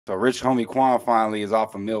So Rich Homie Quan finally is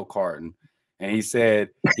off a milk carton, and he said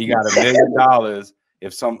he got $1 million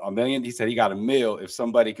if he said he got $1 million if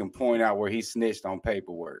somebody can point out where he snitched on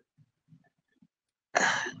paperwork.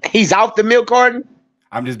 He's off the milk carton?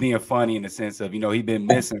 I'm just being funny in the sense of, he's been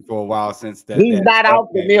missing for a while since that. He's not off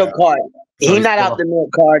the milk carton. He's not off the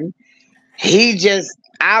milk carton. He just,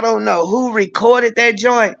 I don't know who recorded that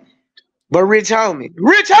joint, but Rich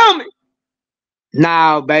Homie.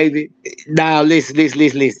 Nah, baby. Nah,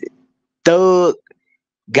 listen. Thug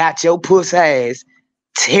got your pussy ass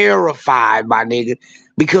terrified, my nigga.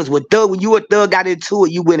 Because when you and Thug got into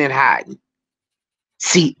it, you went in hiding.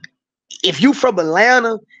 See, if you from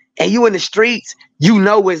Atlanta and you in the streets, you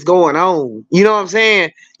know what's going on. You know what I'm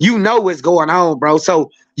saying? You know what's going on, bro.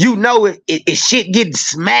 So you know if shit getting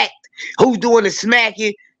smacked, who's doing the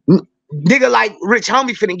smacking? Nigga like Rich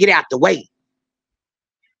Homie finna get out the way.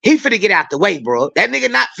 He finna get out the way, bro. That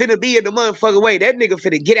nigga not finna be in the motherfucking way. That nigga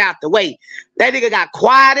finna get out the way. That nigga got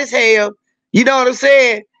quiet as hell. You know what I'm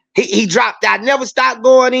saying? He dropped out. Never stopped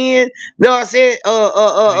going in. You know what I'm saying?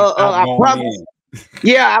 I promise.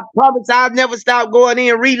 Yeah, I promise I'll never stop going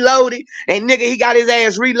in, reloaded. And nigga, he got his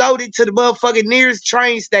ass reloaded to the motherfucking nearest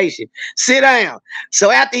train station. Sit down.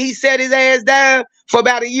 So after he set his ass down for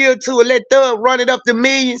about a year or two and let Thug run it up to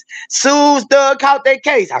millions, soon as Thug caught that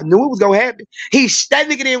case, I knew it was gonna happen. That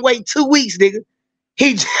nigga didn't wait 2 weeks, nigga.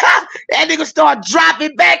 That nigga started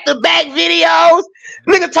dropping back-to-back videos.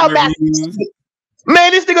 Nigga talking about,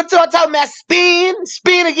 man, this nigga talking about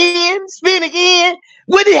spin again.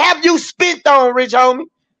 What have you spent on, Rich Homie?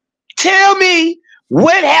 Tell me,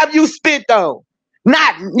 what have you spent on?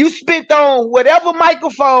 Not, you spent on whatever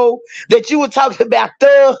microphone that you were talking about,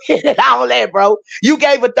 Thug and all that, bro. You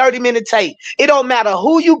gave a 30-minute tape. It don't matter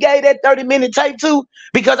who you gave that 30-minute tape to,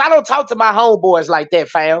 because I don't talk to my homeboys like that,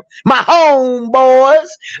 fam. My homeboys.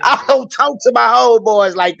 I don't talk to my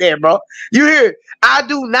homeboys like that, bro. You hear? I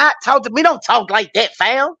do not talk to, we don't talk like that,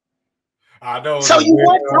 fam. I know. So you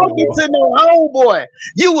weren't talking to no homeboy.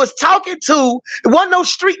 You was talking to, wasn't no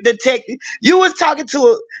street detective. You was talking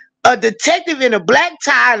to a detective in a black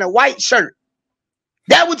tie and a white shirt.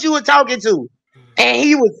 That's what you were talking to. And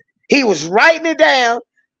he was writing it down.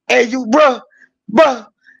 And you, bruh,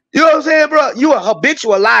 you know what I'm saying, bro? You a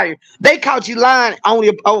habitual liar. They caught you lying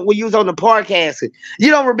only when you was on the podcast. You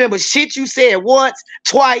don't remember shit you said once,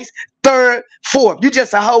 twice, third, fourth. You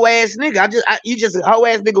just a hoe ass nigga. You just a hoe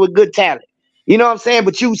ass nigga with good talent. You know what I'm saying?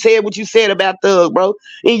 But you said what you said about Thug, bro.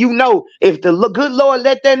 And you know, if the good Lord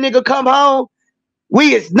let that nigga come home,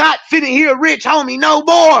 we is not finna hear Rich Homie no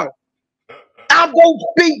more. I'm gonna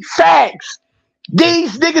speak facts.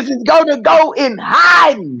 These niggas is gonna go in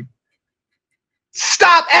hiding.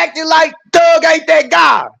 Stop acting like Thug ain't that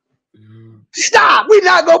guy. Stop. We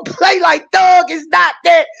not gonna play like Thug is not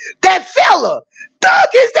that fella. Thug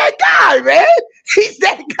is that guy, man. He's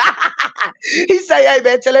that guy. He say, hey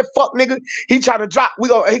man, tell that fuck nigga he trying to drop.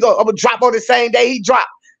 I'm gonna drop on the same day he drop.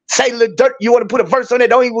 Say little dirt, you want to put a verse on that?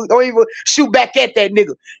 Don't even shoot back at that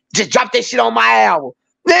nigga. Just drop that shit on my album.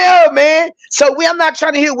 Yeah, man. So I'm not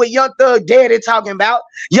trying to hear what Young Thug Daddy talking about.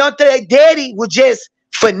 Young Thug Daddy was just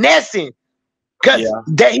finessing. Because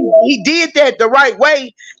he did that the right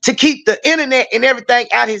way to keep the internet and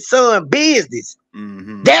everything out his son's business.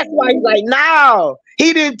 Mm-hmm. That's why he's like, no,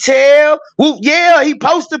 he didn't tell. Well, yeah, he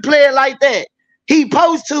supposed to play it like that. He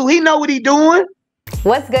supposed to. He know what he doing.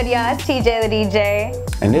 What's good, y'all? It's TJ the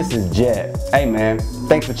DJ. And this is Jet. Hey, man,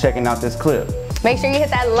 thanks for checking out this clip. Make sure you hit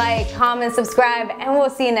that like, comment, subscribe, and we'll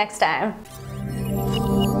see you next time.